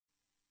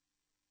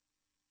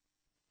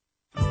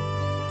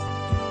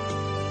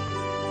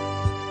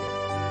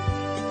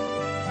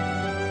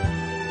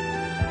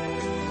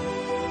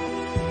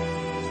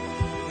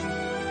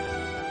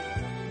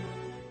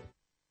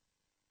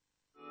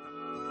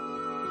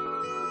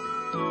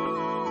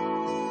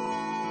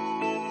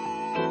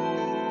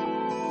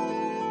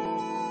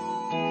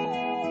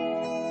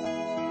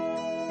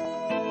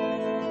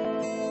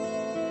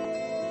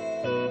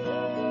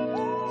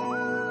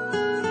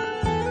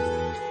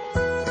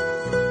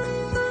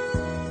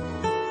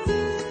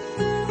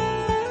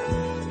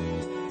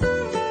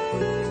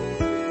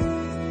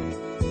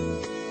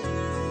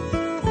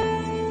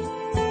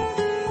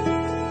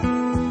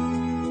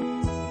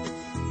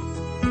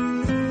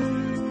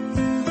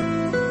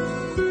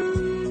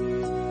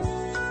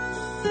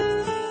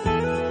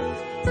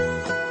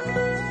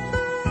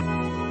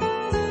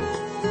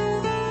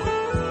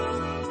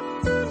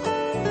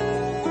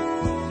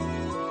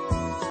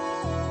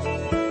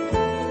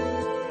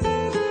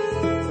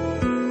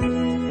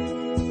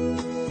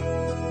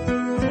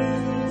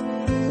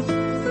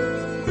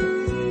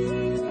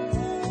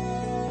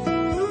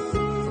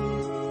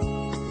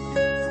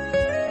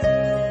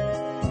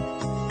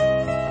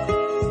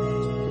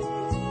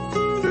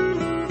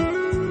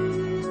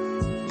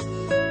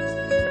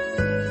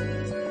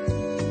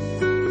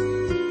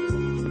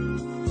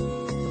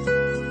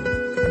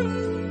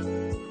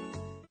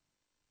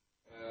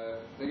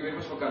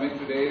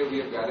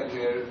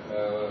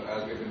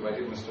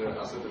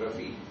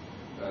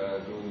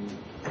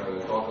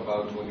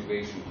about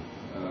motivation.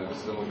 This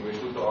is a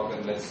motivational talk,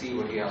 and let's see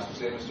what he has to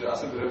say. Mr.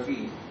 Asad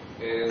Rafi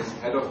is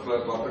Head of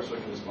Corporate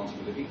Social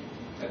Responsibility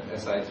at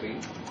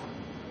SI3.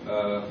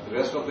 The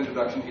rest of the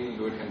introduction he will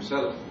do it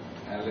himself,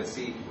 and let's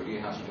see what he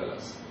has to tell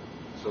us.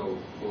 So,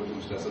 over to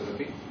Mr. Asad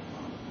Rafi.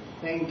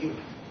 Thank you.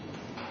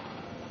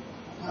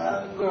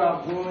 Good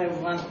afternoon,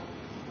 everyone.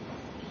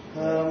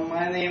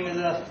 My name is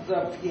Asad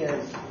Rafi,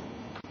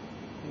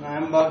 and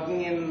I'm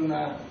working in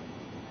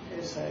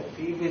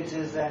SIP, which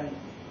is an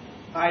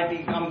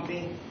IT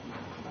company.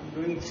 I'm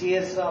doing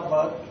CSR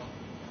work,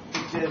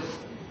 which is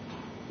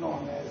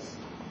known as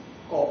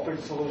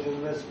Corporate Social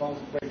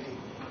Responsibility.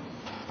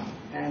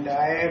 And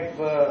I have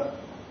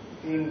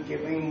been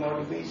giving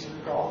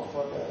motivational talk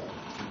for the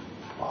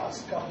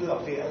past couple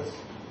of years.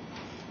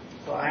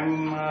 So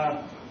I'm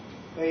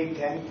very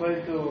thankful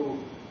to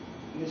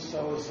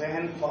Mr.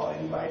 Hussain for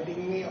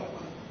inviting me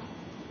over.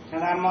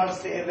 And I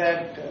must say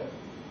that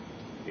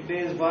it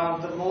is one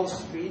of the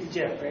most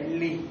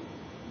wheelchair-friendly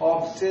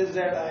offices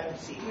that I have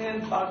seen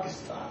in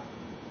Pakistan.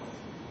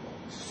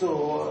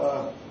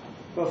 So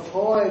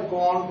before I go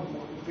on to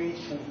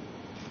motivation,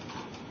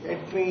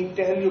 let me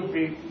tell you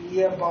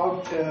briefly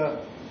about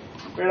a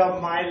bit of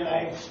my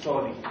life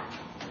story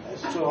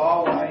as to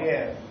how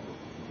I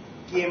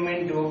came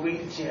into a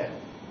wheelchair.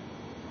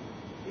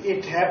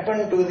 It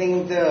happened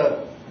during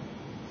the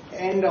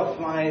end of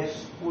my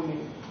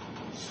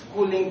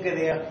schooling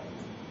career,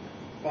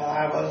 when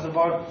I was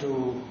about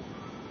to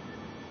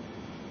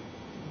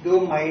do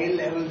my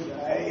A-levels.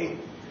 I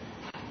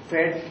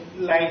felt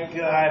like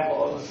I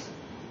was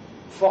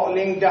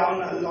falling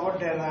down a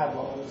lot, and I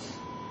was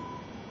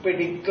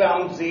pretty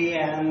clumsy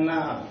and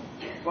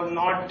could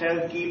not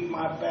keep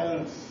my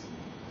balance.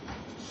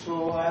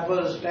 So I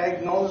was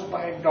diagnosed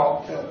by a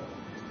doctor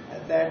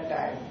at that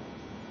time,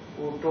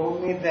 who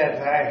told me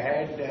that I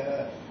had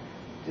a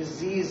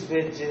disease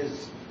which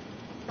is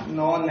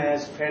known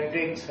as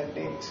Friedreich's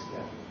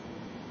ataxia.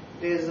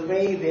 It is a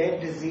very rare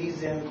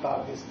disease in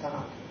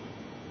Pakistan.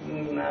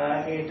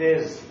 It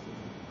is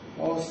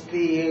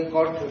mostly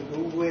got to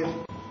do with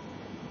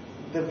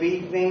the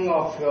weakening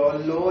of your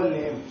lower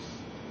limbs.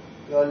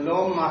 Your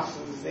lower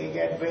muscles, they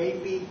get very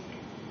weak.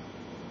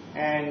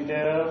 And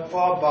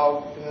for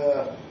about,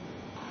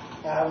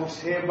 I would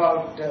say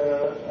about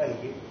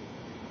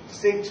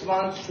 6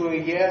 months to a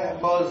year,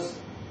 I was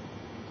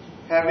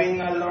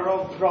having a lot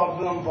of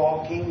problem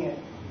walking.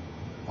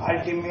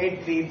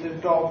 Ultimately, the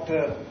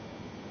doctor,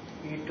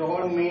 he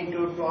told me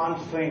to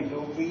transfer into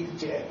a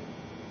wheelchair,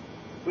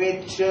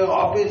 which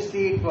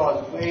obviously it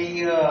was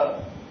very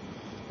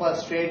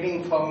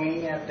frustrating for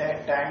me at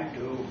that time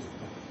to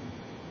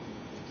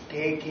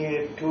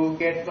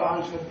get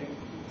transferred to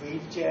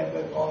wheelchair,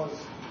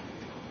 because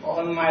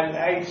all my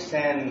lives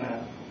and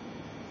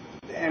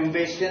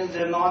ambitions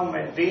and all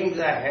my dreams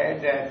I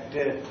had at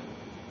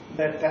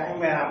the time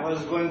when I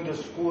was going to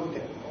school, they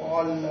were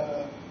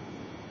all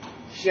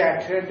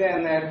shattered,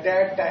 and at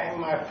that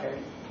time I felt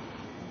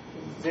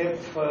as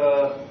if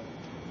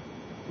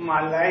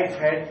my life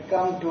had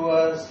come to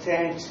a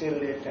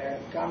standstill, it had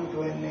come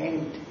to an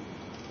end.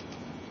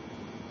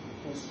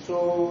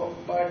 So,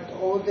 but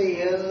over the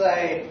years,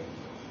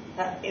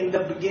 in the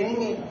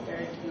beginning it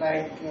felt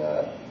like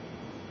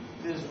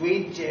this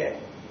wheelchair,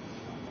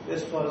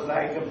 this was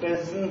like a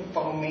prison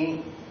for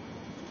me,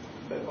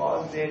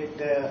 because it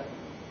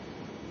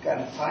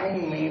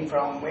confined me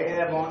from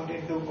where I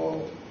wanted to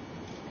go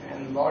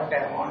and what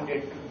I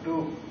wanted to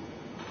do.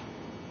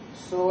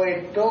 So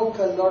it took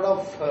a lot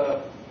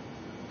of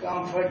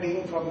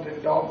comforting from the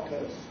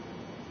doctors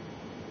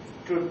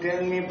to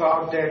tell me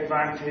about the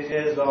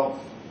advantages of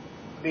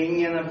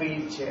being in a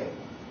wheelchair.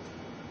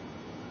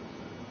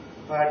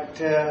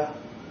 But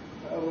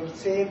I would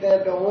say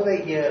that over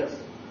the years,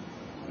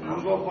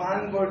 number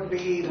one would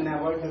be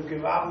never to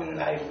give up in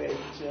life,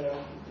 which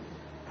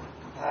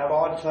I've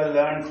also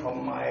learned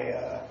from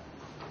my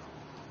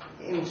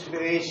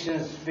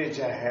inspirations which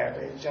I have,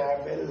 which I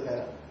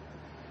will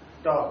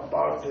talk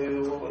about to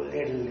you a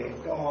little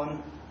later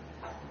on.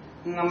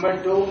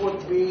 Number two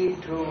would be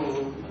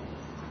to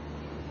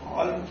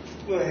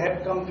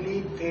have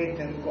complete faith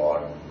in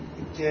God,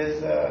 which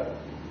is a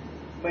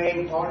very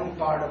important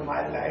part of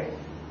my life,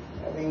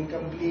 having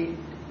complete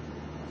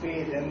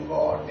faith in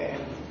God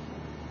and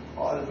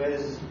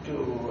always to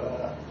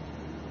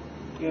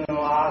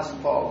ask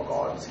for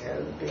God's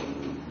help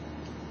in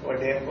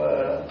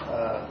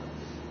whatever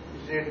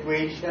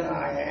situation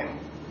I am.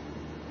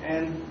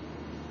 And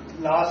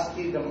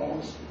lastly, the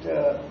most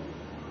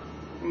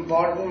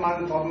important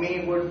one for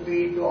me would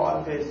be to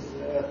always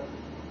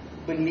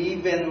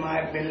believe in my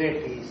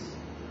abilities,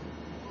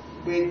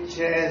 which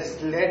has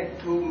led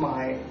to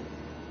my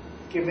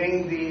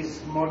giving these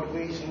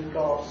motivational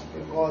talks,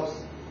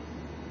 because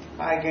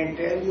I can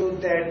tell you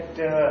that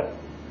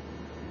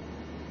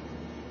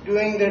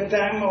during the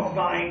time of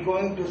my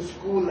going to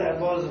school, I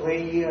was a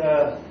very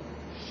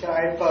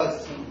shy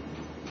person,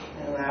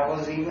 and I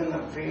was even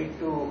afraid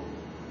to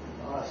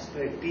ask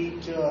the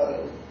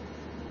teacher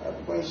a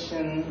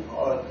question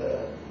or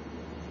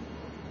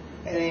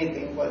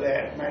anything for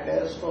that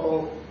matter.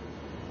 So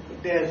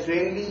it has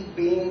really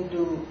been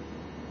to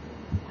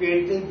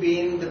greatly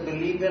been the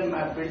belief in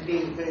my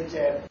abilities which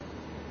have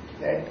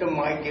led to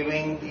my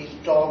giving these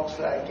talks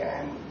like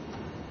I am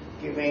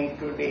giving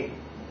today.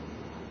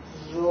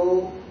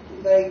 So,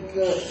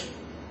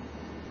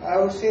 I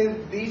would say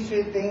these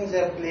three things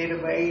have played a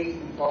very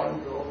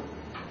important role,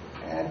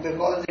 and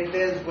because it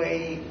is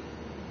very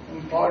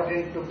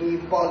important to be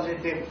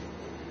positive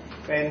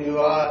when you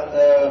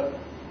are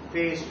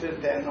faced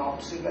with an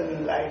obstacle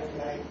in life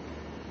like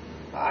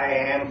I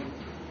am.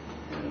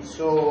 And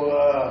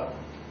so,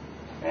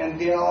 and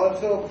there are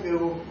also a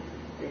few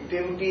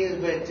activities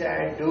which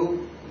I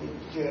do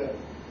which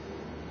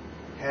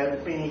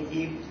help me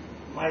keep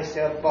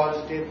myself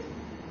positive.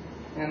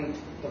 And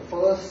the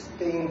first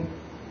thing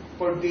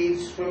would be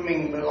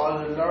swimming,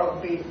 because a lot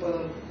of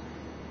people,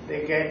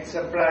 they get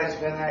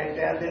surprised when I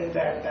tell them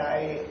that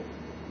I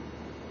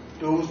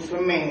do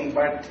swimming,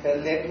 but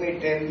let me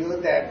tell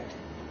you that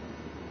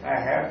I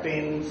have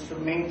been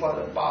swimming for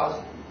the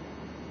past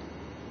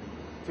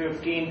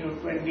 15 to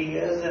 20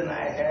 years and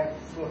I have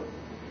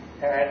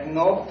had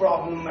no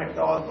problem at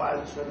all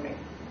while swimming,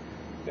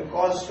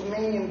 because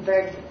swimming in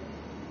fact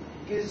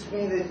gives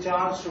me the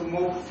chance to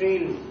move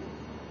freely,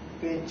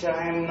 which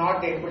I am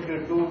not able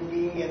to do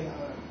being in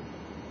a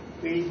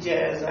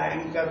wheelchair as I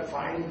am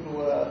confined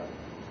to a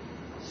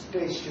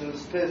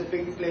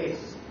specific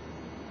place.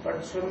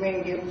 But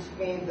swimming gives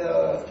me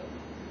the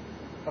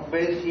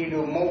ability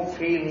to move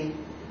freely,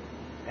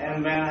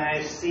 and when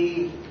I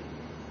see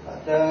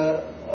other